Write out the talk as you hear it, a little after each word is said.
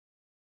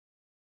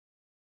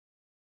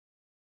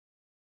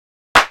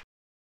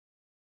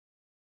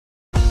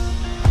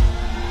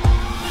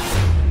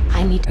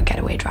need a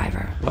getaway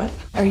driver. What?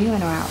 Are you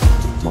in or out?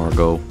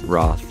 Margo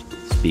Roth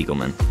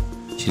Spiegelman.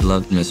 She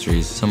loved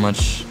mysteries so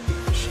much,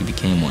 she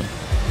became one.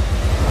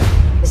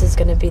 This is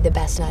gonna be the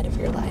best night of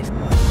your life.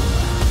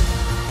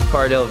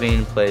 Cara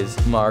Delevingne plays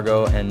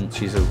Margo, and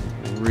she's a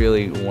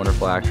really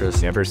wonderful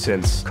actress. Ever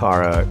since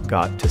Cara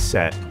got to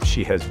set,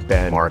 she has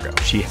been Margo.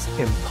 She's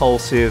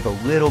impulsive, a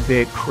little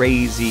bit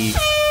crazy.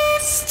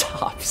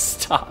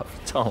 Stop,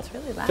 don't. It's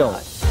really loud.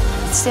 Don't.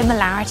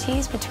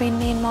 Similarities between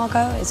me and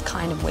Margo is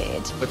kind of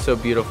weird. What's so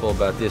beautiful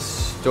about this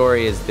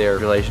story is their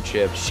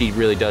relationship. She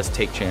really does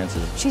take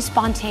chances. She's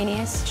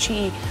spontaneous.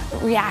 She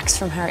reacts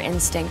from her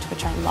instinct,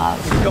 which I love.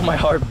 I feel my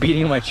heart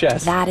beating in my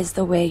chest. That is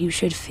the way you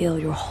should feel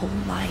your whole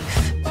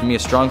life. To me, a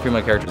strong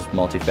female character is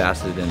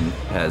multifaceted and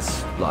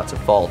has lots of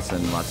faults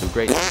and lots of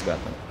great things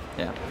about them.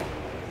 Yeah.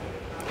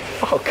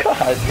 Oh,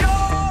 God.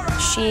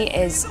 She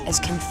is as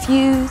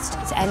confused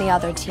as any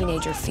other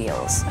teenager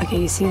feels. Okay,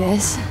 you see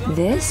this?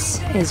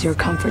 This is your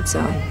comfort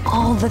zone.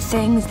 All the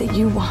things that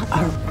you want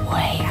are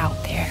way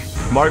out there.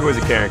 Margo is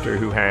a character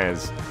who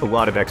has a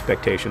lot of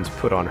expectations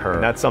put on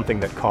her. That's something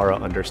that Cara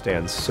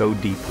understands so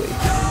deeply.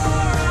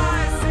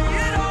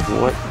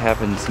 What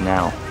happens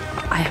now?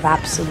 I have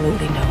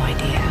absolutely no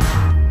idea,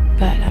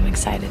 but I'm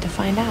excited to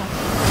find out.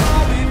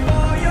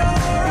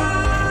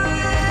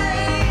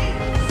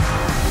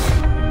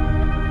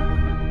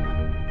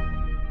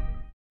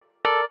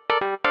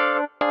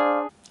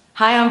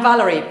 Hi, I'm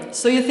Valerie.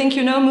 So you think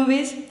you know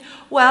movies?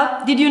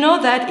 Well, did you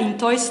know that in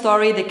Toy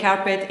Story the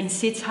carpet in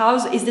Sid's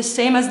house is the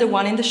same as the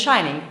one in The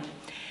Shining?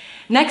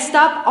 Next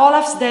up,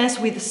 Olaf's dance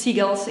with the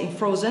seagulls in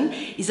Frozen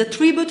is a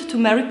tribute to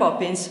Mary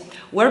Poppins,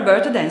 where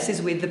Berta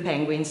dances with the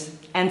penguins.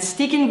 And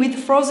sticking with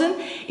Frozen,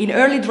 in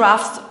early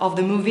drafts of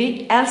the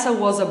movie, Elsa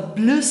was a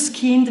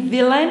blue-skinned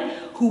villain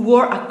who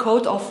wore a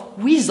coat of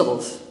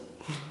weasels.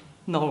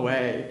 No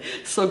way.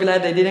 So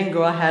glad they didn't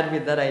go ahead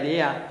with that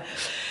idea.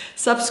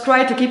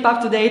 Subscribe to keep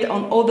up to date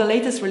on all the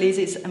latest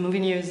releases and movie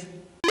news.